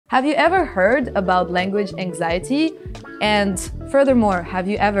Have you ever heard about language anxiety? And furthermore, have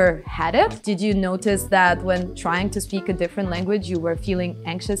you ever had it? Did you notice that when trying to speak a different language, you were feeling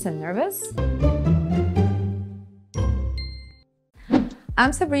anxious and nervous?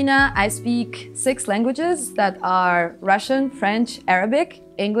 I'm Sabrina. I speak 6 languages that are Russian, French, Arabic,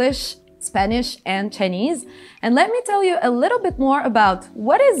 English, Spanish, and Chinese. And let me tell you a little bit more about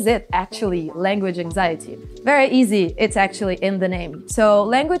what is it actually, language anxiety. Very easy, it's actually in the name. So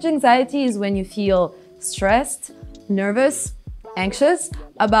language anxiety is when you feel stressed, nervous, anxious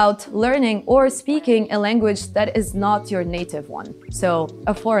about learning or speaking a language that is not your native one, so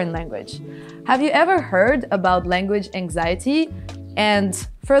a foreign language. Have you ever heard about language anxiety? And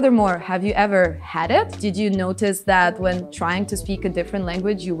furthermore, have you ever had it? Did you notice that when trying to speak a different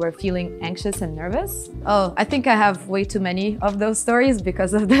language, you were feeling anxious and nervous? Oh, I think I have way too many of those stories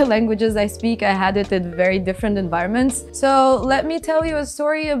because of the languages I speak. I had it in very different environments. So let me tell you a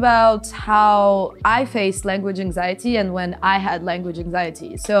story about how I faced language anxiety and when I had language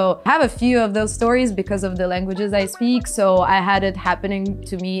anxiety. So I have a few of those stories because of the languages I speak. So I had it happening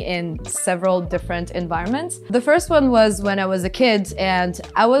to me in several different environments. The first one was when I was a kid and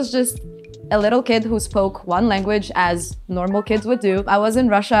I was just a little kid who spoke one language as normal kids would do. I was in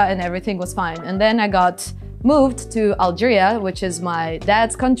Russia and everything was fine. And then I got moved to Algeria, which is my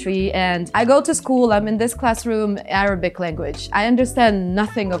dad's country, and I go to school, I'm in this classroom, Arabic language. I understand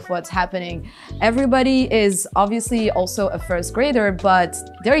nothing of what's happening. Everybody is obviously also a first grader, but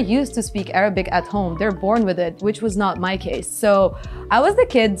they're used to speak Arabic at home. They're born with it, which was not my case. So I was the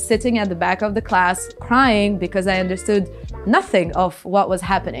kid sitting at the back of the class crying because I understood nothing of what was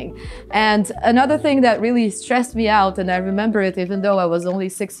happening. And another thing that really stressed me out, and I remember it even though I was only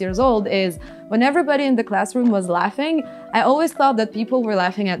 6 years old, is when everybody in the classroom was laughing, I always thought that people were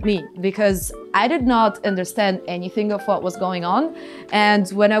laughing at me because I did not understand anything of what was going on. And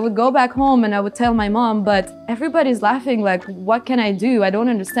when I would go back home and I would tell my mom, but everybody's laughing, like, what can I do? I don't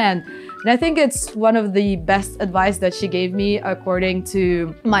understand. And I think it's one of the best advice that she gave me according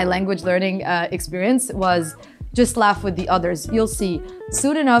to my language learning experience was just laugh with the others. You'll see.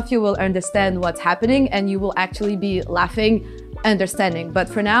 Soon enough, you will understand what's happening and you will actually be laughing, understanding. But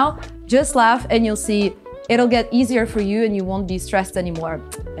for now, just laugh and you'll see it'll get easier for you and you won't be stressed anymore.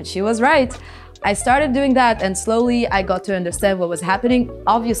 And she was right. I started doing that and slowly I got to understand what was happening.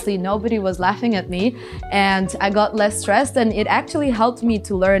 Obviously, nobody was laughing at me and I got less stressed, and it actually helped me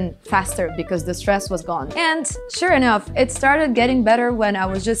to learn faster because the stress was gone. And sure enough, it started getting better when I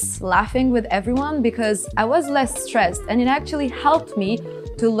was just laughing with everyone because I was less stressed, and it actually helped me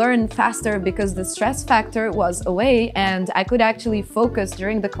to learn faster because the stress factor was away and I could actually focus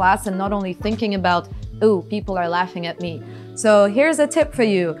during the class and not only thinking about, oh, people are laughing at me. So here's a tip for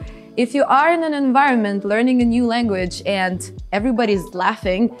you. If you are in an environment learning a new language and everybody's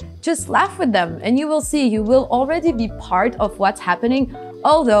laughing, just laugh with them and you will see you will already be part of what's happening,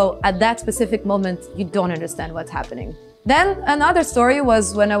 although at that specific moment you don't understand what's happening. Then another story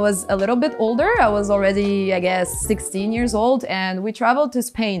was when I was a little bit older. I was already, I guess, 16 years old, and we traveled to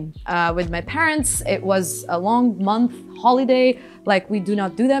Spain with my parents. It was a long month holiday, like we do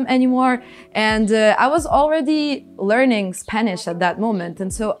not do them anymore. And I was already learning Spanish at that moment.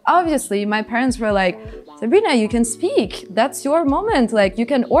 And so obviously my parents were like, Sabrina, you can speak. That's your moment. Like, you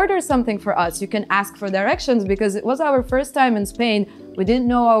can order something for us. You can ask for directions, because it was our first time in Spain. We didn't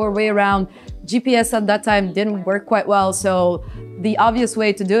know our way around. GPS at that time didn't work quite well. So the obvious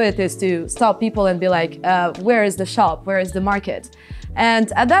way to do it is to stop people and be like, where is the shop? Where is the market?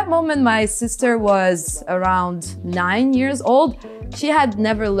 And at that moment, my sister was around 9 years old. She had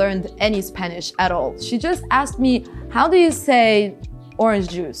never learned any Spanish at all. She just asked me, how do you say orange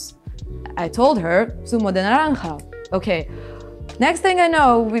juice? I told her, zumo de naranja. Okay. Next thing I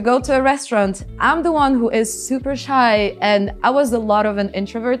know, we go to a restaurant. I'm the one who is super shy, and I was a lot of an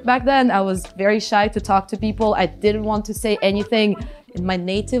introvert back then. I was very shy to talk to people. I didn't want to say anything in my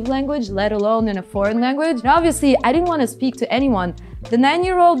native language, let alone in a foreign language. And obviously, I didn't want to speak to anyone. The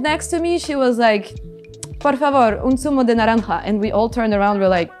 9-year-old next to me, she was like, por favor, un zumo de naranja. And we all turned around, we're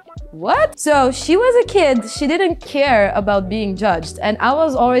like, what? So she was a kid, she didn't care about being judged. And I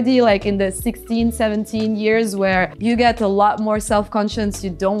was already like in the 16, 17 years where you get a lot more self-conscious,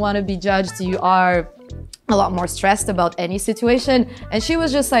 you don't want to be judged, you are a lot more stressed about any situation. And she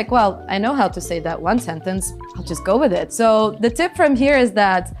was just like, well, I know how to say that one sentence, I'll just go with it. So the tip from here is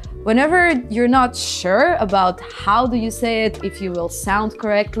that whenever you're not sure about how do you say it, if you will sound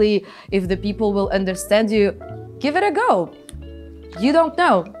correctly, if the people will understand you, give it a go. You don't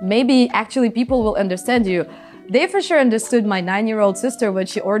know. Maybe actually people will understand you. They for sure understood my 9-year-old sister when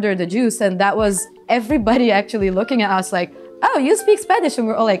she ordered the juice, and that was everybody actually looking at us like, oh, you speak Spanish? And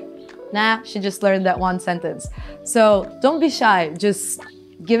we're all like, nah, she just learned that one sentence. So don't be shy, just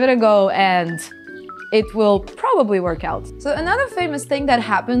give it a go and it will probably work out. So another famous thing that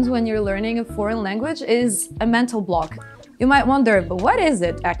happens when you're learning a foreign language is a mental block. You might wonder, but what is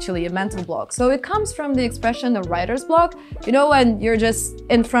it actually, a mental block? So it comes from the expression of writer's block. You know, when you're just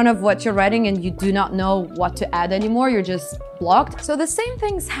in front of what you're writing and you do not know what to add anymore, you're just blocked. So the same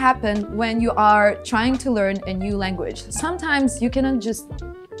things happen when you are trying to learn a new language. Sometimes you cannot just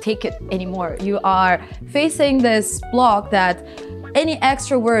take it anymore. You are facing this block that any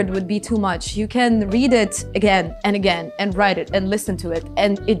extra word would be too much. You can read it again and again and write it and listen to it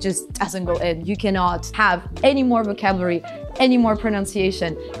and it just doesn't go in. You cannot have any more vocabulary, any more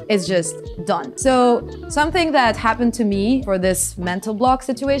pronunciation. It's just done. So something that happened to me for this mental block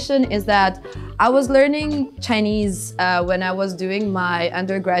situation is that I was learning Chinese when I was doing my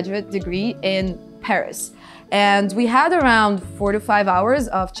undergraduate degree in Paris. And we had around 4 to 5 hours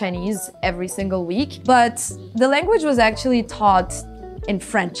of Chinese every single week, but the language was actually taught in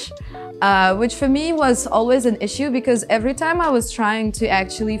French, which for me was always an issue because every time I was trying to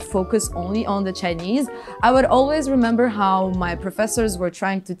actually focus only on the Chinese, I would always remember how my professors were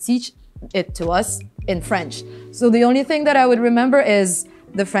trying to teach it to us in French. So the only thing that I would remember is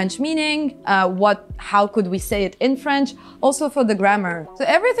the French meaning, how could we say it in French, also for the grammar. So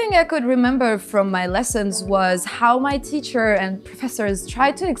everything I could remember from my lessons was how my teacher and professors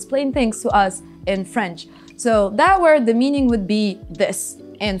tried to explain things to us in French. So that word, the meaning would be this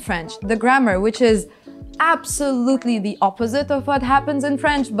in French. The grammar, which is absolutely the opposite of what happens in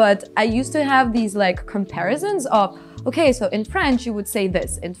French, but I used to have these like comparisons of, okay, so in French you would say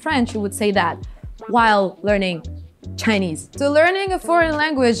this, in French you would say that, while learning Chinese. So learning a foreign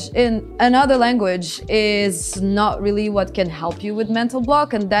language in another language is not really what can help you with mental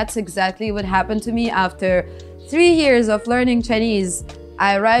block, and that's exactly what happened to me after 3 years of learning Chinese.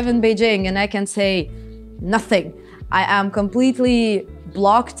 I arrive in Beijing and I can say nothing. I am completely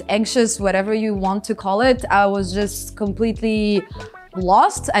blocked, anxious, whatever you want to call it. I was just completely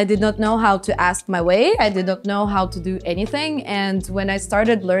lost. I did not know how to ask my way. I did not know how to do anything. And when I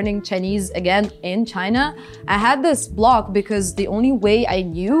started learning Chinese again in China, I had this block because the only way I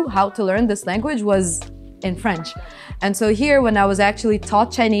knew how to learn this language was in French. And so here, when I was actually taught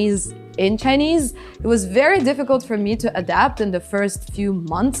Chinese in Chinese, it was very difficult for me to adapt in the first few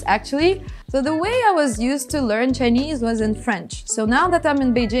months, actually. So the way I was used to learn Chinese was in French. So now that I'm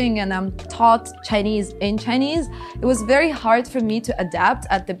in Beijing and I'm taught Chinese in Chinese, it was very hard for me to adapt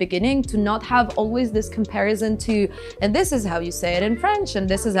at the beginning, to not have always this comparison to, and this is how you say it in French, and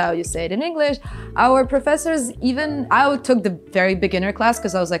this is how you say it in English. Our professors, even, I took the very beginner class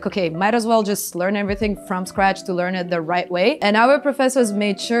because I was like, okay, might as well just learn everything from scratch to learn it the right way. And our professors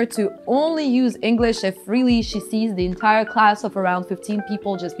made sure to only use English if really she sees the entire class of around 15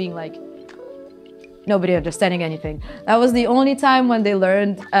 people just being like, nobody understanding anything. That was the only time when they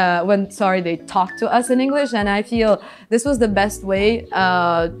learned, they talked to us in English, and I feel this was the best way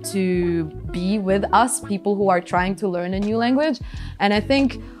to be with us, people who are trying to learn a new language. And I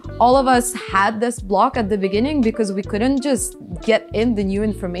think all of us had this block at the beginning because we couldn't just get in the new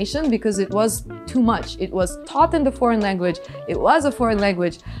information because it was too much. It was taught in the foreign language, it was a foreign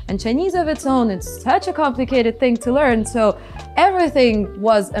language, and Chinese of its own, it's such a complicated thing to learn, so everything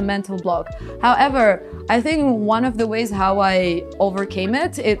was a mental block. However, I think one of the ways how I overcame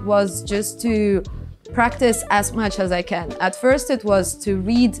it, it was just to practice as much as I can. At first, it was to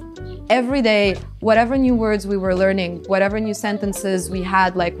read every day whatever new words we were learning, whatever new sentences we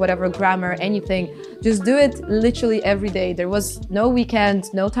had, like whatever grammar, anything. Just do it literally every day. There was no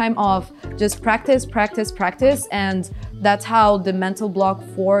weekend, no time off, just practice, practice, practice. And that's how the mental block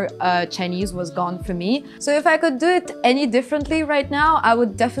for Chinese was gone for me. So if I could do it any differently right now, I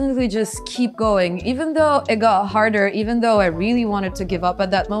would definitely just keep going. Even though it got harder, even though I really wanted to give up at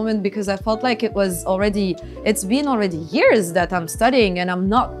that moment because I felt like it's been already years that I'm studying and I'm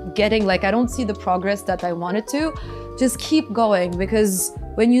not getting, like, I don't see the progress that I wanted to. Just keep going, because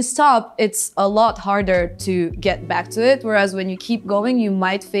when you stop, it's a lot harder to get back to it. Whereas when you keep going, you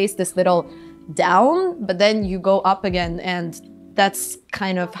might face this little down, but then you go up again. And that's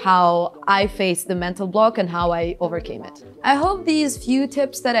kind of how I faced the mental block and how I overcame it. I hope these few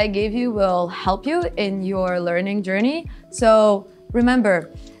tips that I gave you will help you in your learning journey. So remember,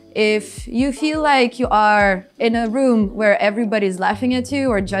 if you feel like you are in a room where everybody's laughing at you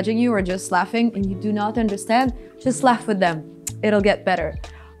or judging you or just laughing and you do not understand, just laugh with them. It'll get better.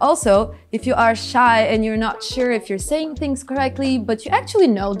 Also, if you are shy and you're not sure if you're saying things correctly, but you actually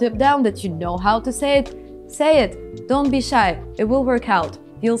know deep down that you know how to say it, say it. Don't be shy. It will work out.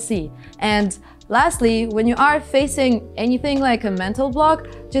 You'll see. And Lastly, when you are facing anything like a mental block,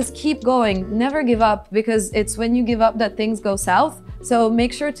 just keep going, never give up, because it's when you give up that things go south. So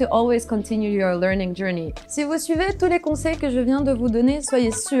make sure to always continue your learning journey. Si vous suivez tous les conseils que je viens de vous donner,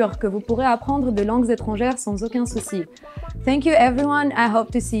 soyez sûr que vous pourrez apprendre de langues étrangères sans aucun souci. Thank you everyone, I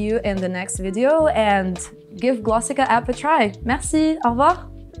hope to see you in the next video and give Glossika app a try. Merci, au revoir!